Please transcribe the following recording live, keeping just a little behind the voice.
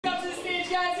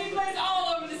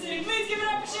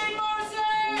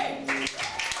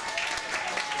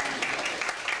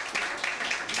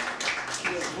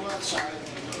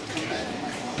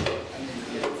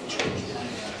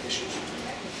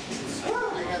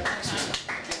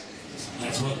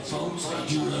right, folks. I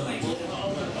do everything.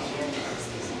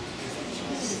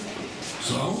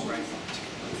 So,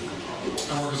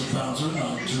 I work as a bouncer,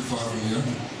 not too far from here.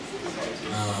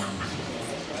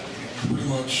 Pretty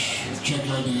much check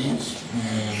IDs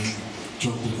and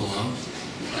choke people out.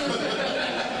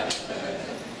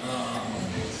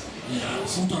 Yeah,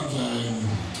 sometimes I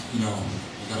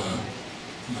gotta,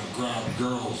 grab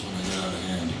girls when they get out of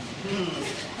hand.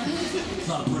 It's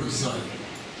not a pretty sight.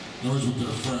 They're always with their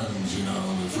friends,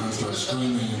 their friends start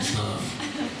screaming and stuff.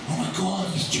 Oh my God,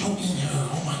 he's choking her,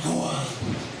 oh my God.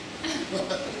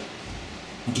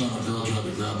 One time a girl tried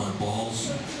to grab my balls,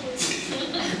 so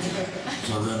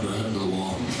I rammed her head into the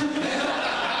wall.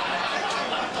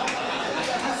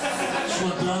 She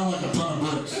went down like a ton of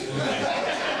bricks.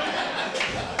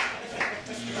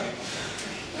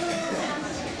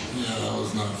 Yeah, that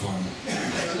was not fun.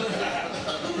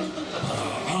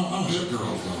 I don't hit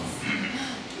girls though.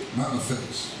 Not in the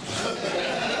face.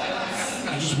 I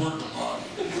just work the body.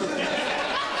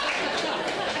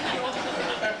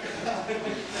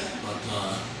 But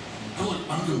I'm like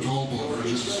uncontrollable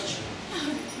urges.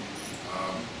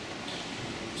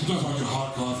 Sometimes when I get hot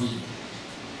coffee,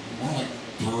 I want to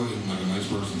throw it in a nice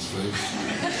person's face.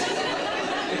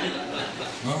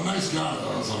 I'm a nice guy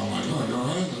though, so I'm like, oh, you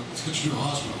alright? Let's get you to a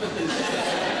hospital.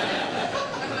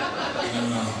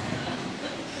 And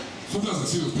sometimes I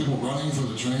see those people running for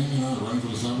the train, running for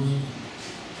the subway.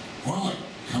 I want to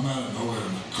come out of nowhere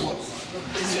and close.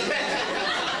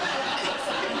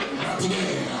 Not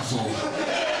today, asshole.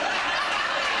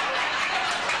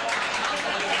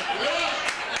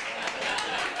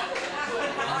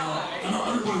 I know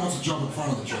everybody wants to jump in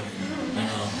front of the train.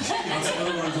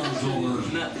 Everybody's on the dual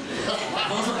version. If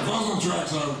I was on the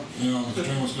tracks, the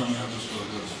train was coming out just like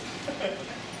this.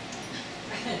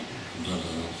 Sometimes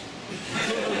that helps.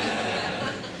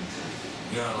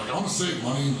 Yeah, I want to save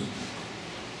money, but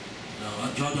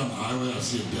I drive down the highway, I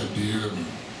see a dead deer, and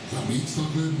is that meat still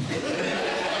good?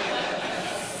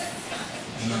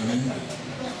 You know what I mean?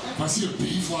 If I see a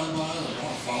bee fly by, I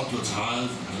want to follow to its hive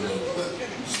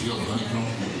and steal the honeycomb.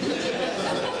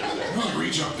 I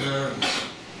reach up there and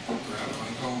grab a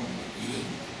honeycomb and eat it.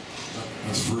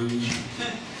 That's free.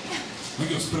 I'm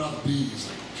gonna spit out the bees.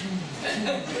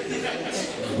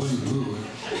 What do you do?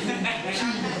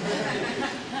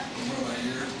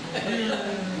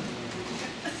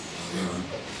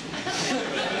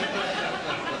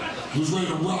 Who's ready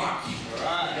to rock?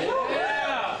 Alright.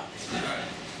 Yeah!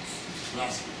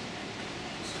 Alright.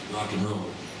 Rock and roll.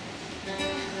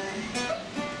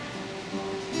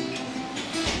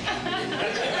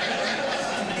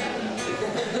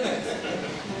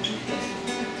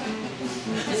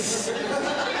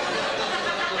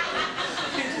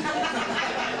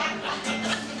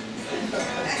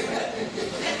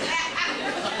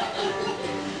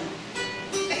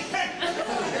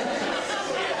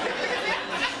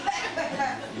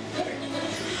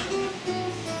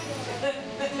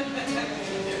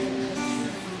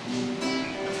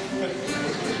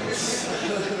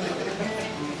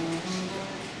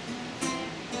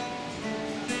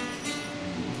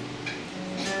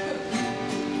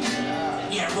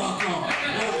 Yeah, rock on.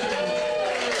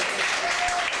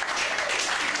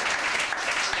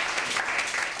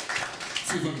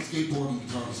 See if I can skateboard and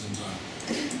guitar at the same time.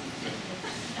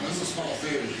 That's a small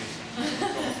theater.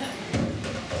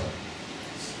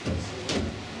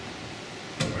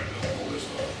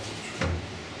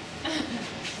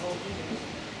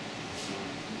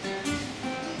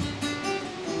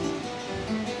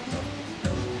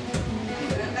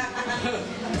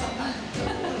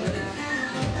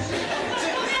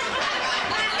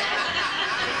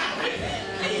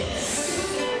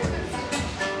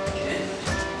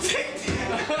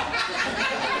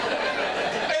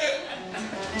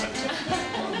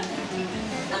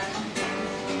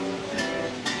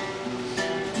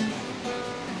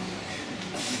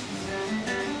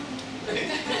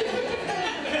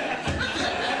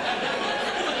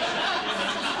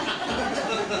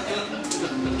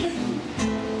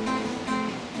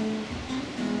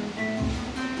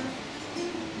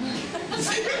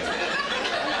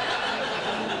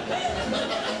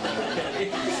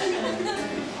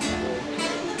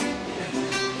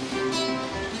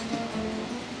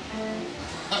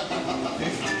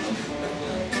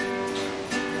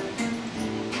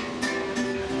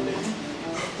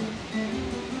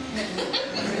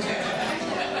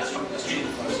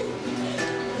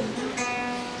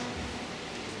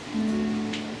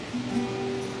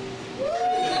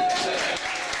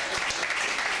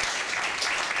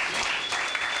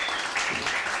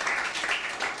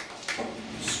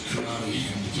 Karate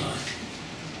and guitar.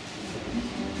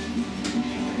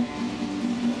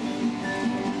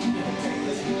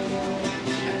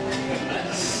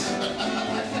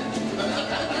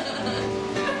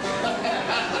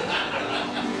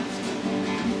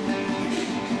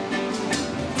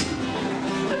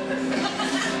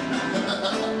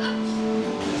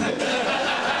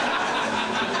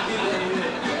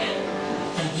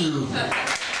 you.